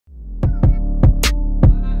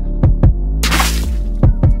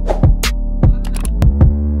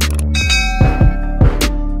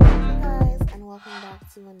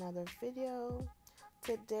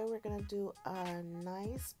today we're gonna do a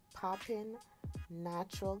nice poppin'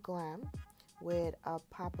 natural glam with a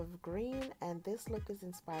pop of green, and this look is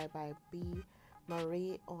inspired by B.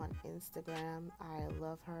 Marie on Instagram. I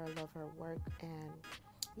love her work, and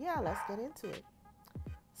yeah, let's get into it.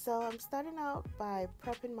 So I'm starting out by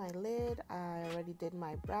prepping my lid. I already did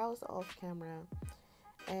my brows off camera,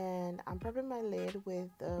 and I'm prepping my lid with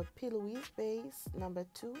the P. Louise base number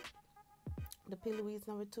 2, the P. Louise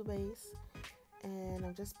number 2 base, and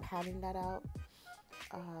I'm just patting that out,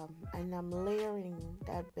 and I'm layering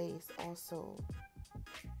that base also.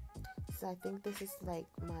 So I think this is like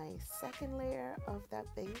my second layer of that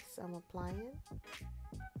base I'm applying.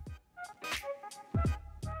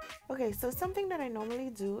 Okay, so something that I normally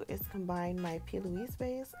do is combine my P. Louise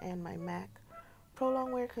base and my MAC Pro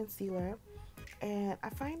Longwear Concealer, and I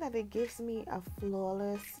find that it gives me a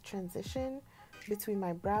flawless transition between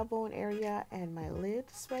my brow bone area and my lid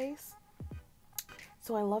space.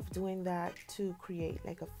 So I love doing that to create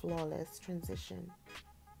like a flawless transition.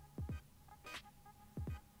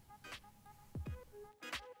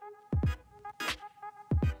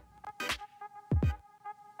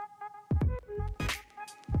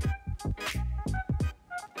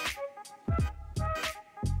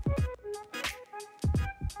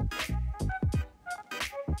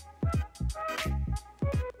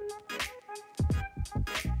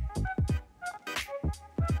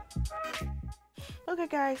 Okay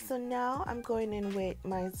guys, so now I'm going in with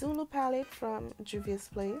my Zulu palette from Dreas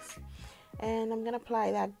Place, and I'm going to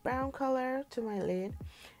apply that brown color to my lid,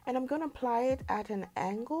 and I'm going to apply it at an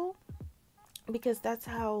angle because that's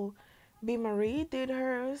how B. Marie did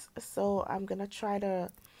hers. So I'm going to try to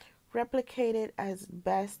replicate it as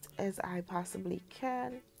best as I possibly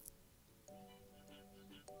can.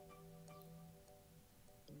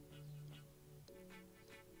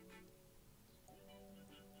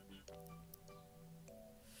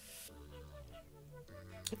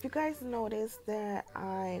 If you guys notice that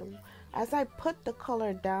as I put the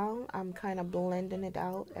color down, I'm kind of blending it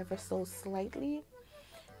out ever so slightly,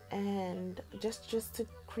 and just to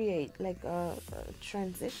create like a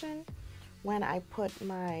transition when I put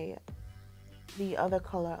the other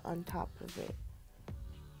color on top of it.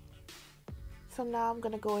 So now I'm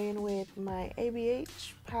gonna go in with my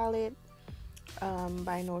ABH palette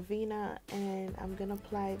by Norvina, and I'm gonna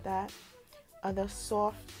apply that other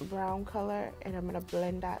soft brown color, and I'm gonna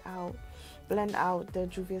blend out the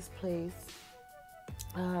Dreas Place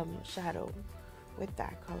shadow with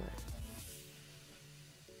that color.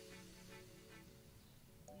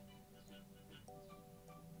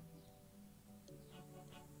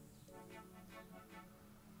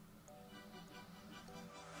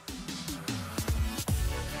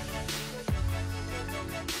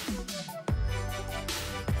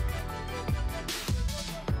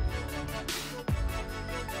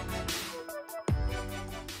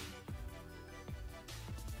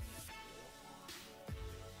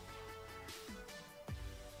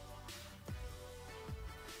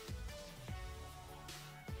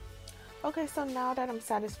 Okay, so now that I'm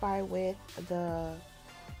satisfied with the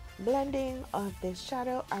blending of this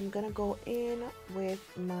shadow, I'm gonna go in with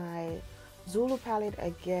my Zulu palette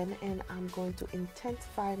again, and I'm going to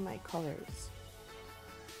intensify my colors.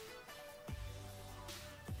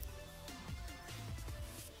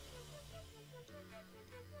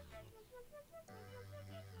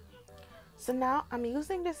 So now I'm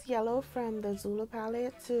using this yellow from the Zulu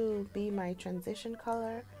palette to be my transition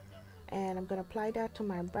color, and I'm going to apply that to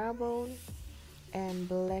my brow bone and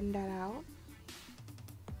blend that out.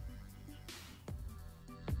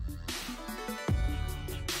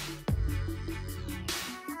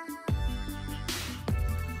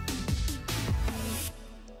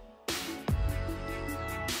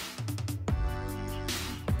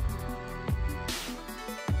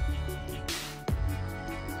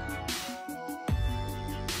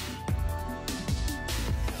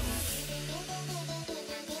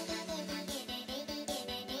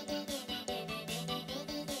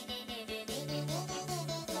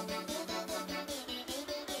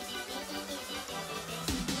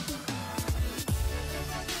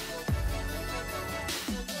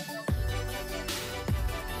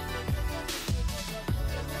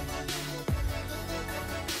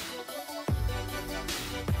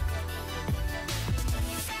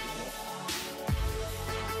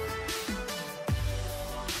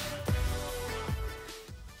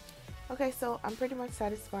 Okay, so I'm pretty much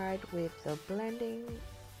satisfied with the blending,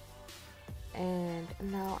 and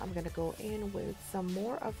now I'm gonna go in with some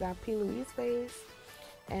more of that P. Louise base,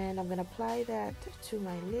 and I'm gonna apply that to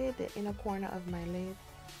my lid, the inner corner of my lid,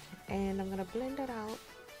 and I'm gonna blend that out.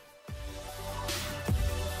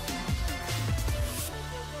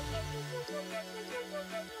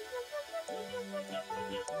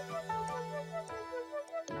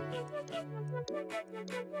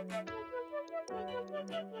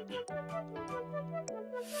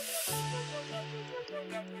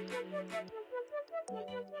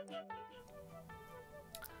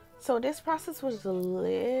 So this process was a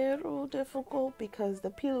little difficult because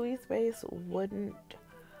the P. Louise base wouldn't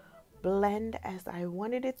blend as I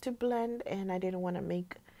wanted it to blend, and I didn't want to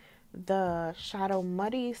make the shadow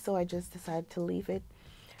muddy, so I just decided to leave it,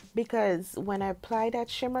 because when I apply that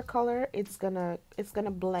shimmer color, it's gonna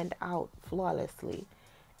blend out flawlessly,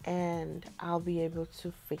 and I'll be able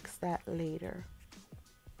to fix that later.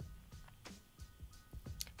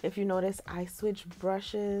 If you notice, I switched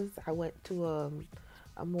brushes. I went to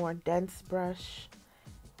a more dense brush,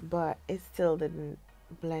 but it still didn't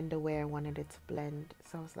blend the way I wanted it to blend,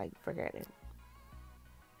 so I was like, forget it.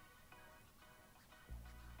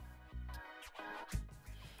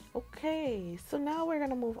 Okay, so now we're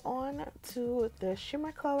gonna move on to the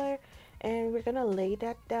shimmer color, and we're gonna lay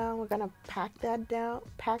that down. We're gonna pack that down,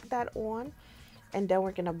 pack that on, and then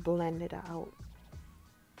we're gonna blend it out.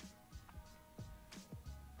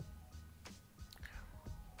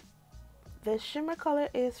 The shimmer color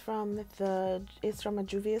is from a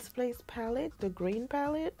Juvia's Place palette, the green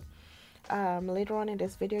palette. Later on in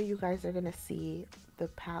this video, you guys are gonna see the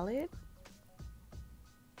palette.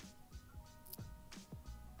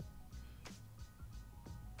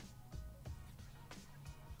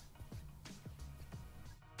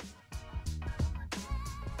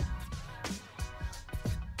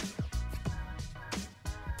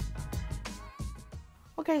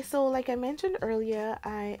 Okay, so like I mentioned earlier,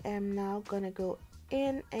 I am now gonna go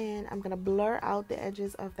in and I'm gonna blur out the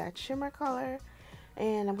edges of that shimmer color,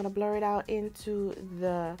 and I'm gonna blur it out into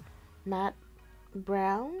the matte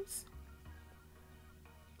browns.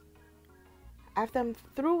 After I'm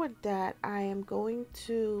through with that, I am going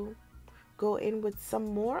to go in with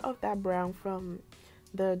some more of that brown from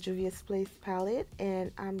the Juvia's Place palette,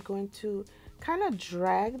 and I'm going to kind of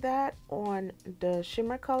drag that on the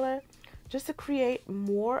shimmer color just to create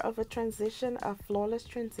more of a transition, a flawless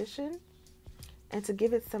transition, and to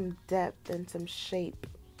give it some depth and some shape.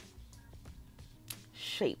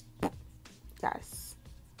 Yes.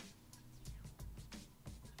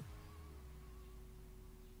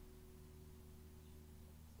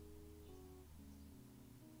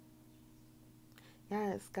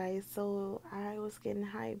 Yes, guys, so I was getting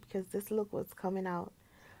hyped because this look was coming out.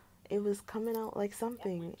 It was coming out like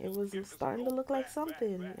something. It was starting to look like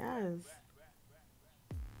something. Yes.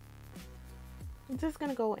 I'm just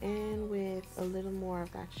gonna go in with a little more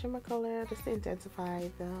of that shimmer color just to intensify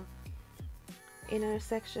the inner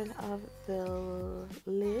section of the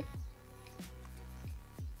lid.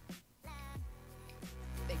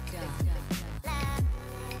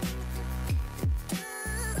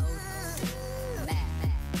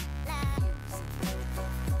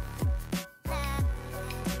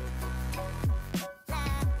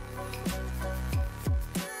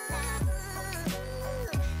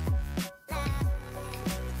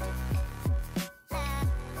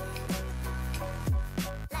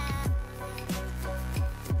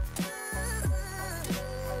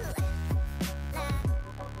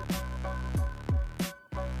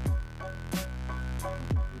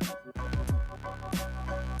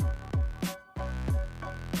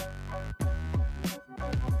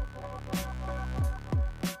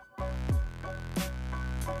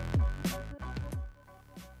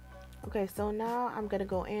 Okay, so now I'm gonna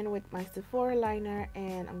go in with my Sephora liner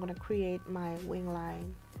and I'm gonna create my wing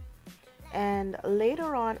line. And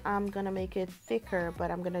later on, I'm gonna make it thicker,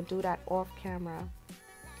 but I'm gonna do that off camera.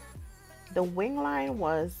 The wing line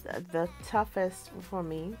was the toughest for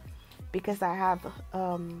me because I have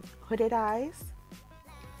hooded eyes,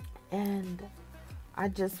 and I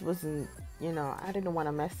just wasn't, I didn't want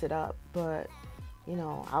to mess it up, but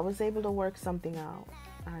I was able to work something out.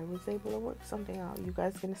 You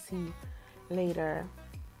guys gonna see later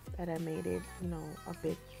that I made it, a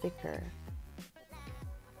bit thicker.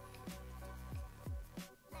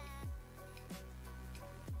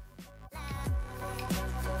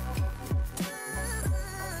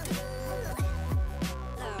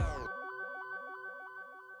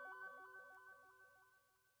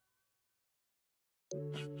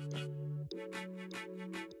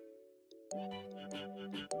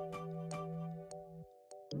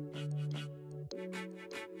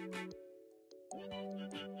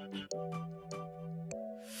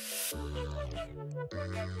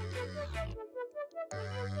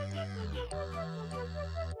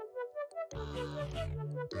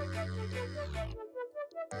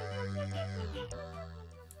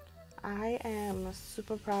 I am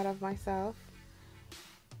super proud of myself.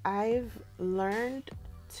 I've learned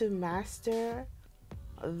to master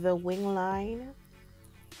the wing line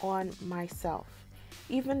on myself,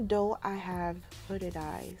 even though I have hooded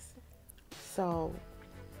eyes. So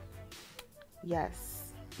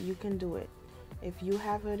yes, you can do it. If you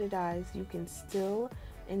have hooded eyes, you can still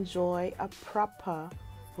enjoy a proper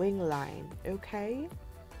wing line, okay?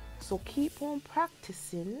 So keep on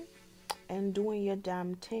practicing and doing your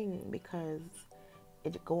damn thing, because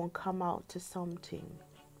it gonna come out to something.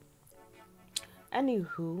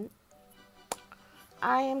 Anywho,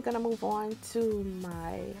 I am gonna move on to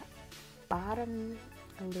my bottom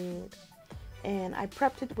lid, and I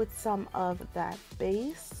prepped it with some of that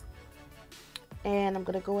base, and I'm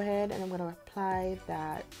gonna go ahead and I'm gonna apply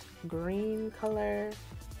that green color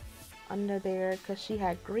under there, because she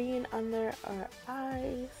had green under her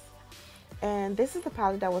eyes. And this is the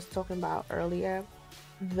palette I was talking about earlier.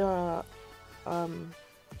 The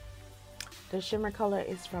shimmer color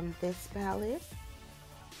is from this palette.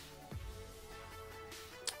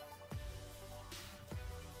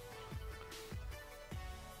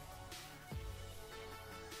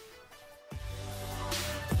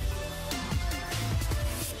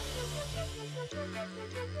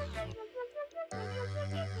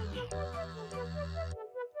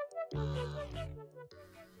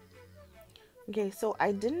 Okay, so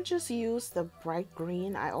I didn't just use the bright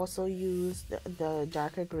green, I also used the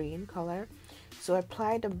darker green color. So I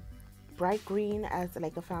applied the bright green as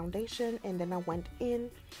like a foundation, and then I went in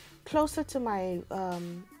closer to my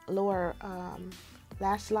lower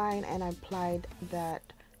lash line and I applied that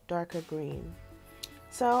darker green.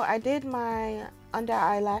 So I did my under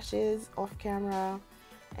eyelashes off camera,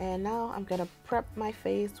 and now I'm gonna prep my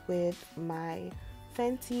face with my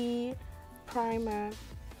Fenty primer.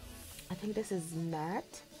 I think this is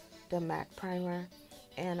matte, the matte primer,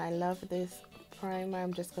 and I love this primer.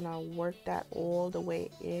 I'm just gonna work that all the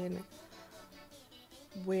way in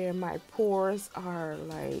where my pores are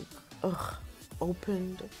like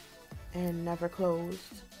opened and never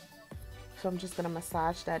closed. So I'm just gonna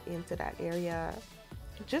massage that into that area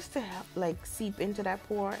just to help like seep into that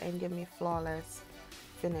pore and give me a flawless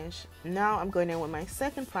finish. Now I'm going in with my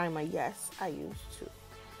second primer. Yes, I used to.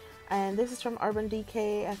 And this is from Urban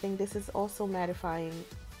Decay. I think this is also mattifying,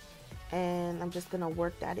 and I'm just gonna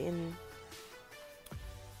work that in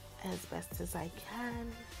as best as I can.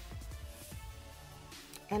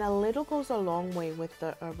 And a little goes a long way with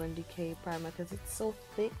the Urban Decay primer because it's so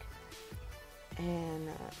thick, and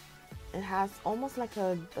it has almost like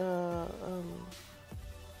a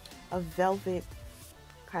velvet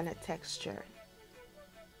kind of texture,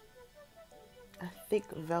 a thick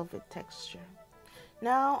velvet texture.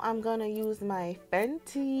 Now I'm gonna use my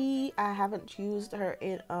Fenty. I haven't used her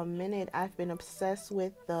in a minute. I've been obsessed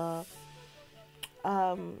with the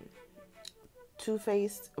Too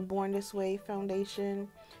Faced Born This Way foundation,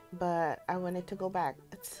 but I wanted to go back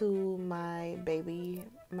to my baby,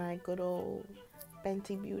 my good old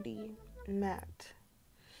Fenty Beauty matte.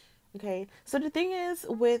 Okay, so the thing is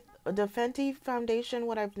with the Fenty foundation,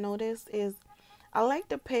 what I've noticed is I like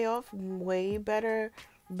the payoff way better,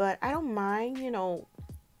 but I don't mind, you know,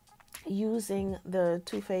 using the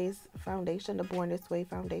Too Faced foundation, the Born This Way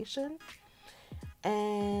foundation,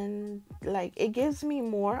 and like it gives me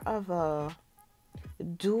more of a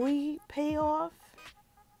dewy payoff,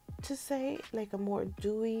 to say, like a more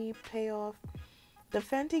dewy payoff. The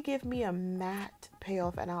Fenty give me a matte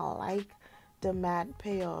payoff, and I like the matte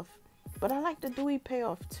payoff, but I like the dewy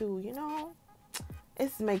payoff too, you know.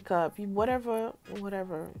 It's makeup, whatever,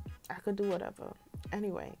 I could do whatever.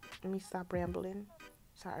 Anyway, let me stop rambling.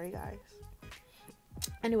 Sorry guys.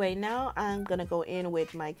 Anyway, now I'm gonna go in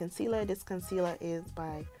with my concealer. This concealer is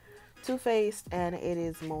by Too Faced and it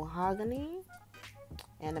is Mahogany,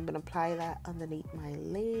 and I'm gonna apply that underneath my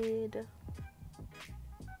lid.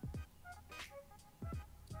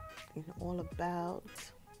 You know all about.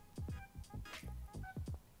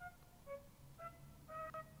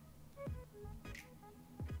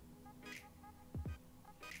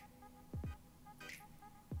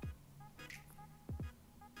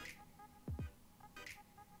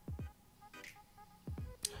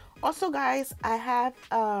 Also guys, I have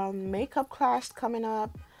a makeup class coming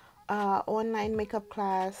up, online makeup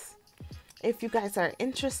class. If you guys are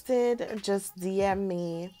interested, just DM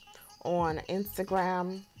me on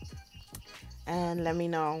Instagram and let me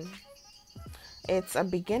know. It's a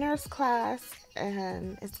beginner's class,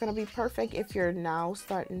 and it's gonna be perfect if you're now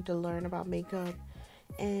starting to learn about makeup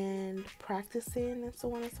and practicing and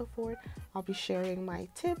so on and so forth. I'll be sharing my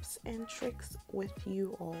tips and tricks with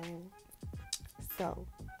you all. So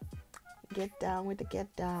get down with the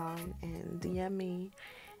get down and DM me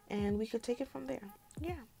and we could take it from there.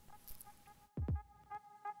 Yeah.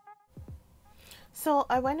 So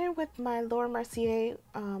I went in with my Laura Mercier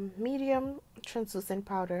medium translucent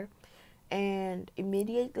powder, and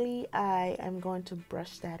immediately I am going to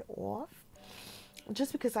brush that off,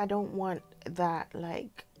 just because I don't want that,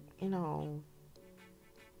 like, you know,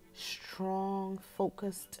 strong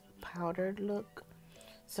focused powdered look.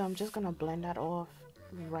 So I'm just gonna blend that off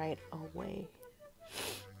right away.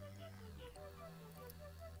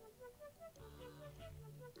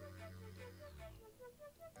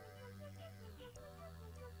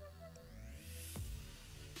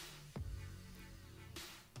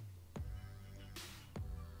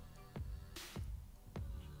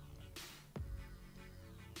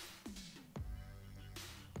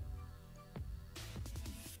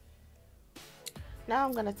 Now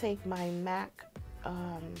I'm gonna take my MAC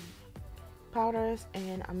powders,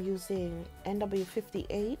 and I'm using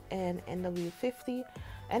NW58 and NW50.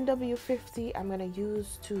 NW50 I'm gonna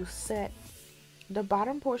use to set the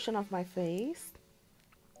bottom portion of my face,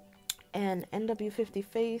 and NW50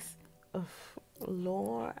 face. Ugh,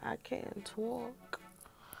 Lord, I can't talk.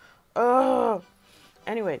 Ugh.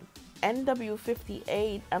 Anyway,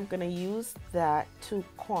 NW58, I'm gonna use that to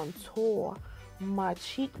contour my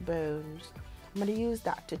cheekbones. I'm gonna use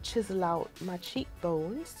that to chisel out my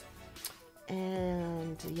cheekbones.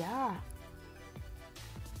 And yeah.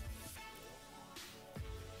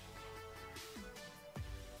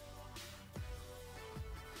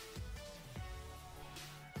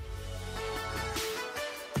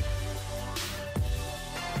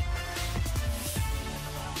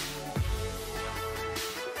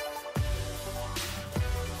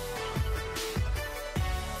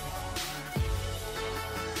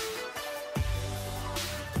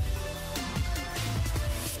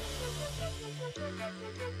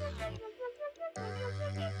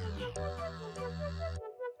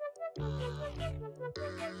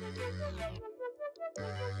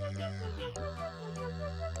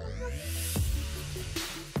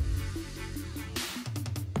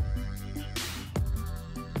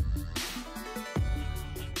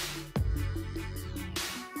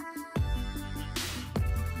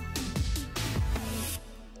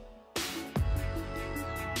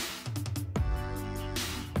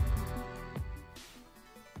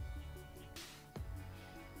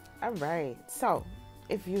 All right, so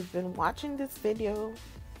if you've been watching this video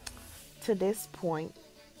to this point,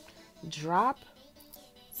 drop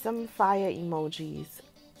some fire emojis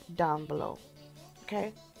down below.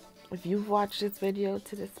 Okay, if you've watched this video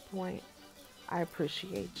to this point, I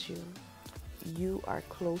appreciate you. You are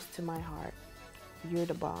close to my heart. You're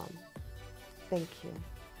the bomb. Thank you.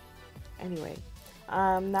 Anyway,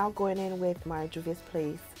 I'm now going in with my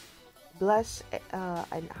Dreas blush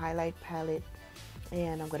and highlight palette,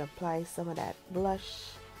 and I'm gonna apply some of that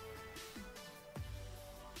blush.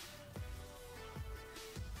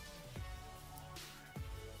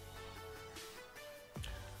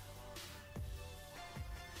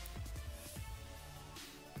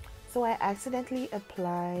 So I accidentally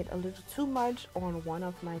applied a little too much on one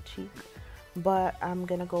of my cheeks, but I'm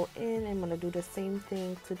gonna go in and I'm gonna do the same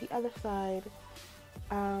thing to the other side.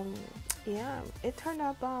 Yeah, it turned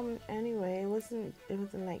out anyway. It wasn't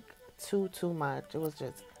like too much. It was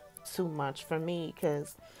just too much for me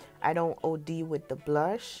because I don't OD with the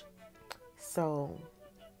blush. So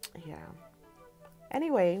yeah.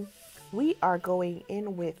 Anyway, we are going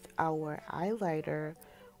in with our highlighter.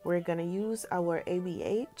 We're gonna use our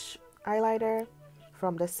ABH highlighter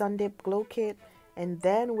from the Sun Dip Glow Kit, and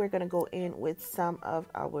then we're gonna go in with some of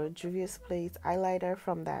our Dreas highlighter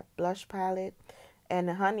from that blush palette. And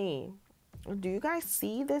honey, do you guys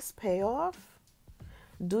see this payoff?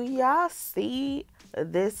 Do y'all see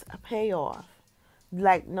this payoff?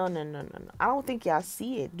 Like, no. I don't think y'all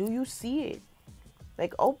see it. Do you see it?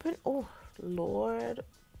 Like, open. Oh, Lord.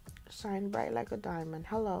 Shine bright like a diamond.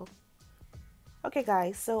 Hello. Okay,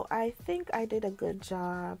 guys. So I think I did a good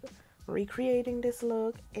job recreating this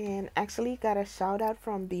look. And actually got a shout out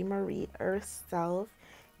from B. Marie herself.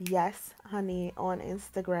 Yes, honey, on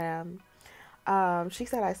Instagram. She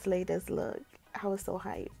said I slayed this look. I was so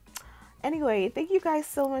hyped. Anyway, thank you guys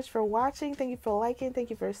so much for watching. Thank you for liking.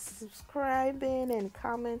 Thank you for subscribing and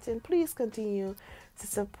commenting. Please continue to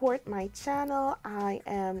support my channel. I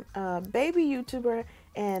am a baby YouTuber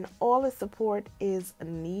and all the support is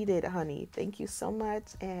needed, honey. Thank you so much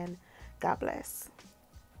and God bless.